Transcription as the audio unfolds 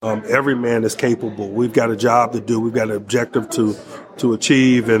Every man is capable. We've got a job to do. We've got an objective to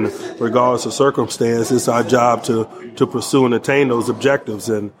achieve, and regardless of circumstance, it's our job to pursue and attain those objectives.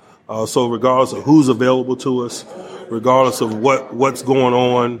 And so regardless of who's available to us, regardless of what's going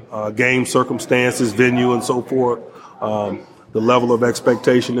on, game circumstances, venue, and so forth, the level of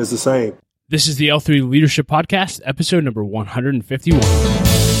expectation is the same. This is the L3 Leadership Podcast, episode number 151.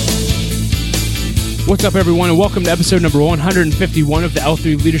 What's up, everyone, and welcome to episode number 151 of the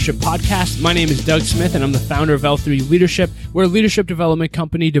L3 Leadership Podcast. My name is Doug Smith, and I'm the founder of L3 Leadership. We're a leadership development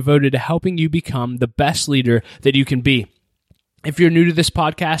company devoted to helping you become the best leader that you can be. If you're new to this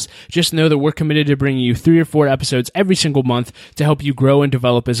podcast, just know that we're committed to bringing you 3 or 4 episodes every single month to help you grow and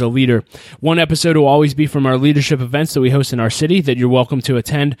develop as a leader. One episode will always be from our leadership events that we host in our city that you're welcome to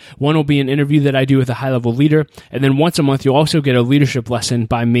attend. One will be an interview that I do with a high-level leader. And then once a month, you'll also get a leadership lesson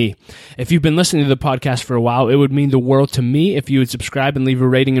by me. If you've been listening to the podcast for a while, it would mean the world to me if you would subscribe and leave a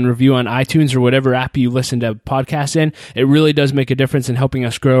rating and review on iTunes or whatever app you listen to podcasts in. It really does make a difference in helping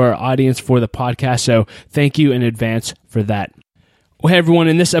us grow our audience for the podcast. So thank you in advance for that. Well, hey, everyone,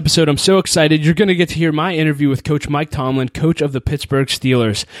 in this episode, I'm so excited. You're going to get to hear my interview with Coach Mike Tomlin, coach of the Pittsburgh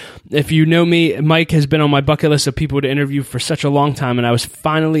Steelers. If you know me, Mike has been on my bucket list of people to interview for such a long time, and I was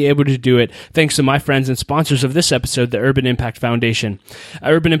finally able to do it thanks to my friends and sponsors of this episode, the Urban Impact Foundation.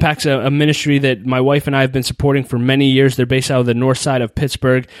 Urban Impact's a ministry that my wife and I have been supporting for many years. They're based out of the north side of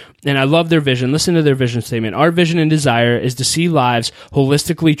Pittsburgh, and I love their vision. Listen to their vision statement. Our vision and desire is to see lives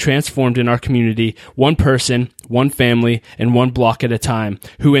holistically transformed in our community, one person, one family, and one block at a time,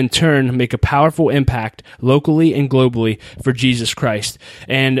 who in turn make a powerful impact locally and globally for Jesus Christ.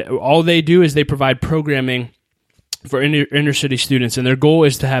 And all they do is they provide programming for inner city students, and their goal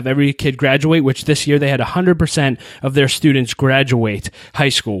is to have every kid graduate, which this year they had 100% of their students graduate high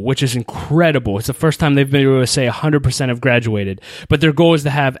school, which is incredible. It's the first time they've been able to say 100% have graduated. But their goal is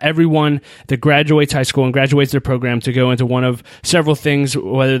to have everyone that graduates high school and graduates their program to go into one of several things,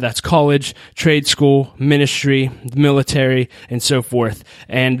 whether that's college, trade school, ministry, military, and so forth.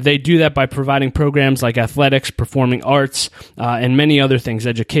 And they do that by providing programs like athletics, performing arts, and many other things,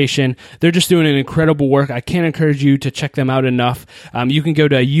 education. They're just doing an incredible work. I can't encourage you to check them out enough. You can go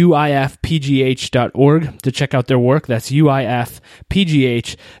to uifpgh.org to check out their work. That's uifpgh.org.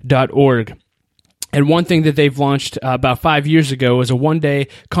 And one thing that they've launched about 5 years ago is a one-day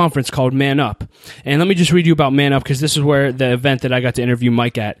conference called Man Up. And let me just read you about Man Up, because this is where the event that I got to interview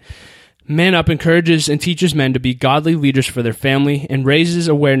Mike at. Man Up encourages and teaches men to be godly leaders for their family and raises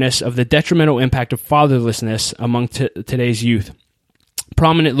awareness of the detrimental impact of fatherlessness among today's youth.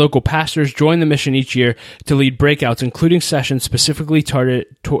 Prominent local pastors join the mission each year to lead breakouts, including sessions specifically targeted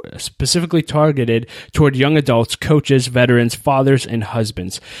toward young adults, coaches, veterans, fathers, and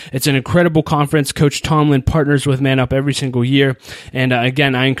husbands. It's an incredible conference. Coach Tomlin partners with Man Up every single year. And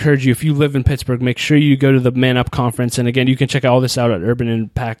again, I encourage you, if you live in Pittsburgh, make sure you go to the Man Up conference. And again, you can check all this out at Urban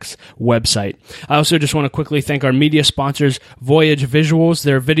Impact's website. I also just want to quickly thank our media sponsors, Voyage Visuals.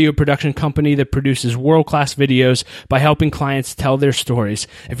 They're a video production company that produces world-class videos by helping clients tell their stories.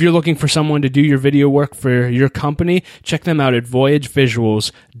 If you're looking for someone to do your video work for your company, check them out at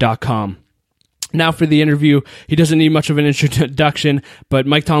voyagevisuals.com. Now for the interview. He doesn't need much of an introduction, but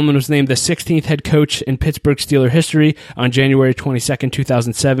Mike Tomlin was named the 16th head coach in Pittsburgh Steelers history on January 22nd,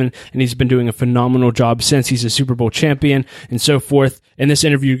 2007, and he's been doing a phenomenal job since. He's a Super Bowl champion and so forth. In this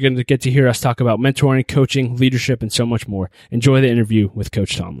interview, you're going to get to hear us talk about mentoring, coaching, leadership, and so much more. Enjoy the interview with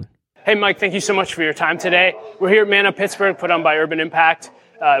Coach Tomlin. Hey, Mike, thank you so much for your time today. We're here at Man Up Pittsburgh, put on by Urban Impact.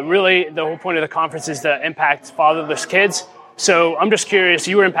 Really, the whole point of the conference is to impact fatherless kids. So I'm just curious,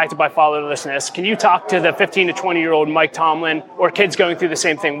 you were impacted by fatherlessness. Can you talk to the 15 to 20-year-old Mike Tomlin or kids going through the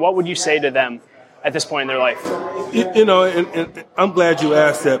same thing? What would you say to them at this point in their life? You know, and I'm glad you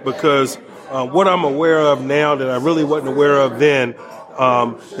asked that, because what I'm aware of now that I really wasn't aware of then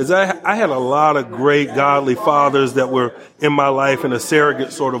is I had a lot of great godly fathers that were in my life in a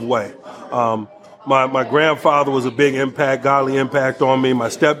surrogate sort of way. My grandfather was a big impact, godly impact on me. My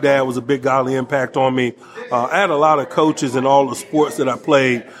stepdad was a big godly impact on me. I had a lot of coaches in all the sports that I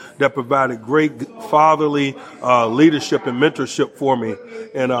played that provided great fatherly leadership and mentorship for me.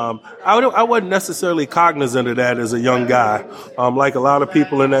 And I wasn't necessarily cognizant of that as a young guy. Like a lot of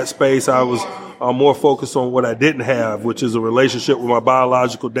people in that space, I was more focused on what I didn't have, which is a relationship with my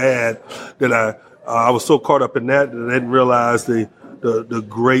biological dad, that I was so caught up in that I didn't realize the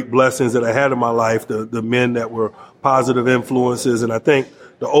great blessings that I had in my life, the men that were positive influences. And I think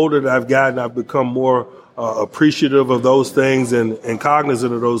the older that I've gotten, I've become more appreciative of those things and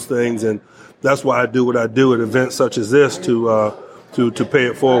cognizant of those things. And that's why I do what I do at events such as this to pay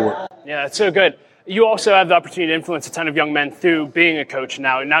it forward. Yeah, it's so good. you also have the opportunity to influence a ton of young men through being a coach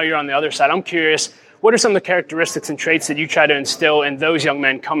now. Now you're on the other side. I'm curious, what are some of the characteristics and traits that you try to instill in those young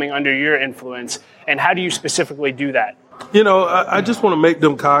men coming under your influence, and how do you specifically do that? I just want to make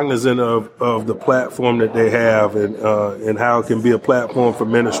them cognizant of the platform that they have and how it can be a platform for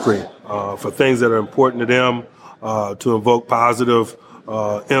ministry, for things that are important to them, to invoke positive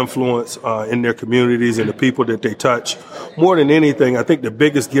influence in their communities and the people that they touch. More than anything, I think the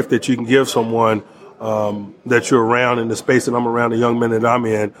biggest gift that you can give someone that you're around in the space that I'm around, the young men that I'm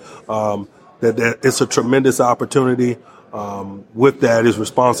in, that it's a tremendous opportunity. With that is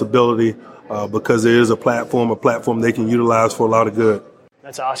responsibility. Because there is a platform they can utilize for a lot of good.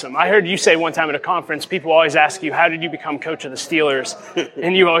 That's awesome. I heard you say one time at a conference, people always ask you, how did you become coach of the Steelers?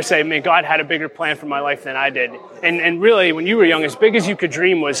 And you always say, man, God had a bigger plan for my life than I did. And really, when you were young, as big as you could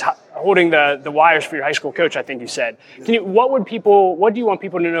dream was holding the wires for your high school coach, I think you said. What do you want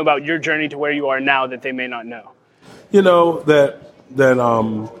people to know about your journey to where you are now that they may not know? That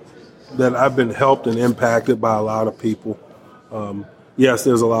I've been helped and impacted by a lot of people. Yes,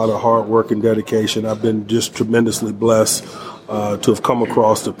 there's a lot of hard work and dedication. I've been just tremendously blessed to have come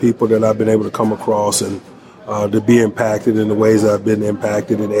across the people that I've been able to come across and to be impacted in the ways that I've been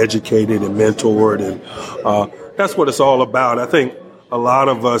impacted and educated and mentored. And that's what it's all about. I think a lot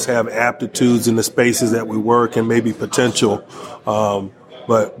of us have aptitudes in the spaces that we work and maybe potential,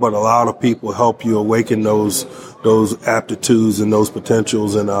 but a lot of people help you awaken those aptitudes and those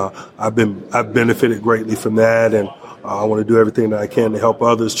potentials. And I've benefited greatly from that. And I want to do everything that I can to help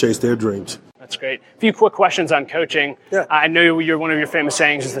others chase their dreams. That's great. A few quick questions on coaching. Yeah. I know one of your famous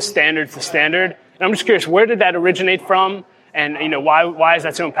sayings is the standard's the standard. And I'm just curious, where did that originate from? And why is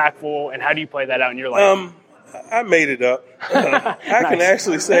that so impactful? And how do you play that out in your life? I made it up. I can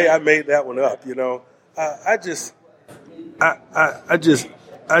actually say I made that one up. I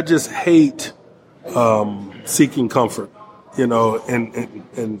just hate seeking comfort.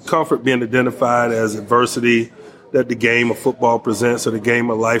 And comfort being identified as adversity that the game of football presents or the game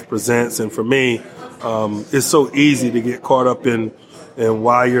of life presents. And for me, it's so easy to get caught up in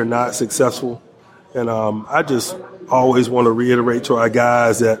why you're not successful. And I just always want to reiterate to our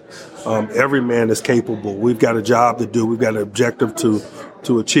guys that every man is capable. We've got a job to do. We've got an objective to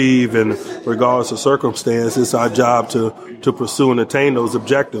achieve. And regardless of circumstance, it's our job to pursue and attain those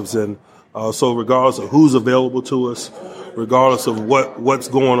objectives. And so regardless of who's available to us, regardless of what's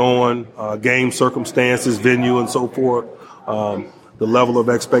going on, game circumstances, venue, and so forth, the level of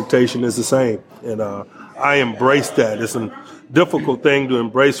expectation is the same. And I embrace that. It's a difficult thing to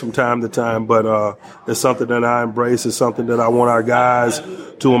embrace from time to time, but it's something that I embrace. It's something that I want our guys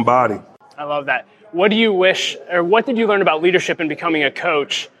to embody. I love that. What do you wish, or what did you learn about leadership and becoming a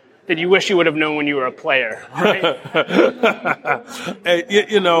coach that you wish you would have known when you were a player? Right? Hey,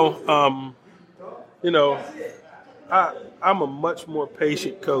 I'm a much more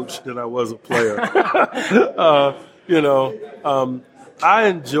patient coach than I was a player. I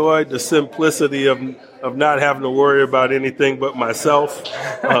enjoyed the simplicity of not having to worry about anything but myself.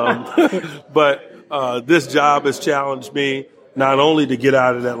 But this job has challenged me not only to get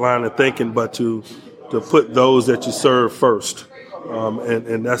out of that line of thinking, but to put those that you serve first.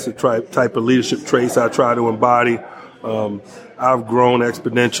 And that's the type of leadership traits I try to embody. I've grown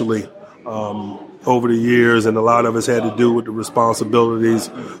exponentially over the years, and a lot of it's had to do with the responsibilities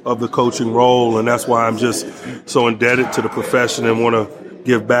of the coaching role, and that's why I'm just so indebted to the profession and want to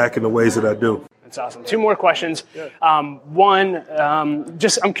give back in the ways that I do. That's awesome. Two more questions. One,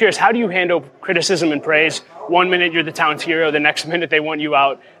 I'm curious, how do you handle criticism and praise? 1 minute you're the town's hero, the next minute they want you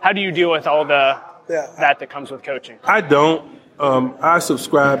out. How do you deal with all that comes with coaching? I don't. I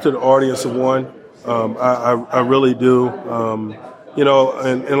subscribe to the audience of one. I really do.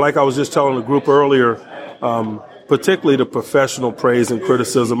 And like I was just telling the group earlier, particularly the professional praise and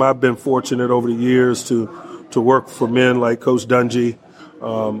criticism, I've been fortunate over the years to work for men like Coach Dungy,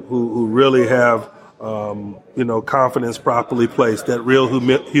 who really have, confidence properly placed, that real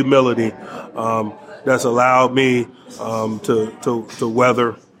humility that's allowed me to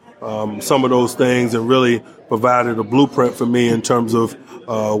weather some of those things and really provided a blueprint for me in terms of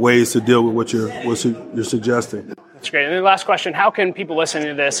ways to deal with what you're suggesting. That's great. And then last question, how can people listening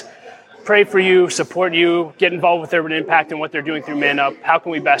to this pray for you, support you, get involved with Urban Impact and what they're doing through Man Up? How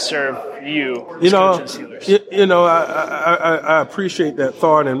can we best serve you? I appreciate that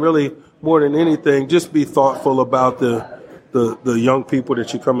thought, and really more than anything, just be thoughtful about the young people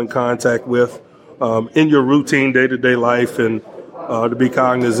that you come in contact with in your routine day-to-day life, and to be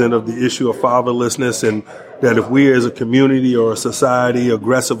cognizant of the issue of fatherlessness, and that if we as a community or a society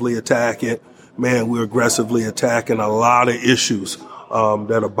aggressively attack it, man, we're aggressively attacking a lot of issues that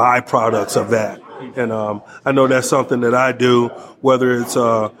are byproducts of that. And I know that's something that I do, whether it's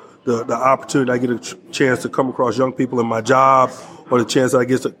the opportunity I get a chance to come across young people in my job, or the chance I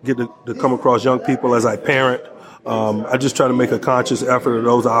get to come across young people as I parent. I just try to make a conscious effort of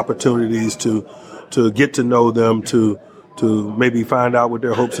those opportunities to get to know them, to maybe find out what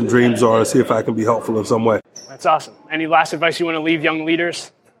their hopes and dreams are, and see if I can be helpful in some way. That's awesome. Any last advice you want to leave young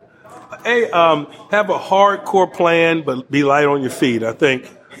leaders? Hey, have a hardcore plan, but be light on your feet. I think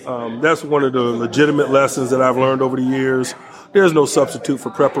that's one of the legitimate lessons that I've learned over the years. There's no substitute for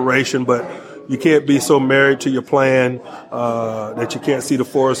preparation, but you can't be so married to your plan that you can't see the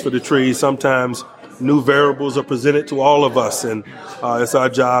forest for the trees. Sometimes new variables are presented to all of us, and it's our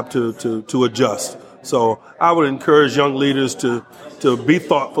job to adjust. So I would encourage young leaders to be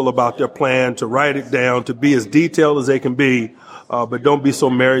thoughtful about their plan, to write it down, to be as detailed as they can be, but don't be so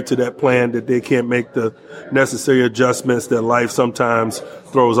married to that plan that they can't make the necessary adjustments that life sometimes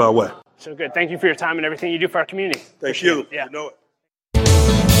throws our way. So good. Thank you for your time and everything you do for our community. Thank you. Yeah. You know it.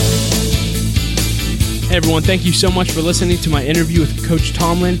 Hey everyone, thank you so much for listening to my interview with Coach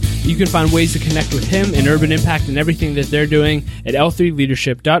Tomlin. You can find ways to connect with him and Urban Impact and everything that they're doing at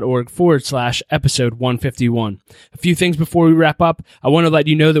l3leadership.org/episode 151. A few things before we wrap up. I want to let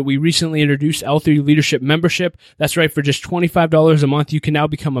you know that we recently introduced L3 Leadership membership. That's right, for just $25 a month, you can now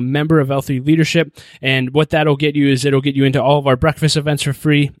become a member of L3 Leadership. And what that'll get you is it'll get you into all of our breakfast events for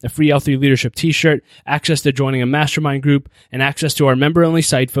free, a free L3 Leadership t-shirt, access to joining a mastermind group, and access to our member-only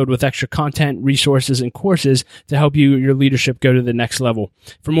site filled with extra content, resources, and courses to help your leadership go to the next level.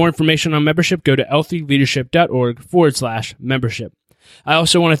 For more information on membership, go to l3leadership.org/membership. I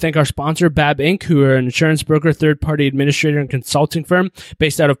also want to thank our sponsor, Bab Inc., who are an insurance broker, third-party administrator, and consulting firm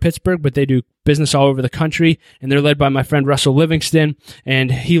based out of Pittsburgh, but they do business all over the country, and they're led by my friend Russell Livingston,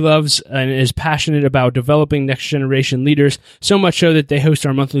 and he loves and is passionate about developing next-generation leaders, so much so that they host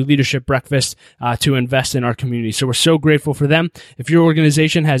our monthly leadership breakfast to invest in our community. So we're so grateful for them. If your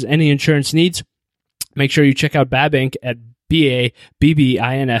organization has any insurance needs, make sure you check out Bab Inc. at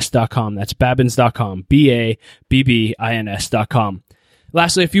BABBINS.com. That's Babbins.com. BABBINS.com.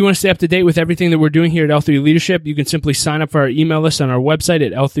 Lastly, if you want to stay up to date with everything that we're doing here at L3 Leadership, you can simply sign up for our email list on our website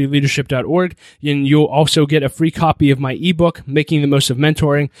at l3leadership.org, and you'll also get a free copy of my ebook, Making the Most of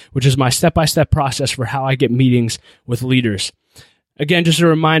Mentoring, which is my step-by-step process for how I get meetings with leaders. Again, just a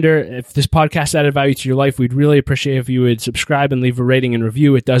reminder, if this podcast added value to your life, we'd really appreciate if you would subscribe and leave a rating and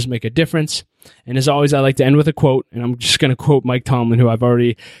review. It does make a difference. And as always, I like to end with a quote, and I'm just going to quote Mike Tomlin, who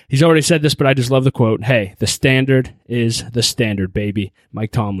he's already said this, but I just love the quote. Hey, the standard is the standard, baby.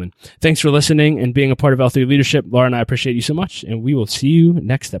 Mike Tomlin. Thanks for listening and being a part of L3 Leadership. Laura and I appreciate you so much, and we will see you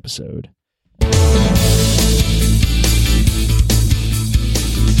next episode.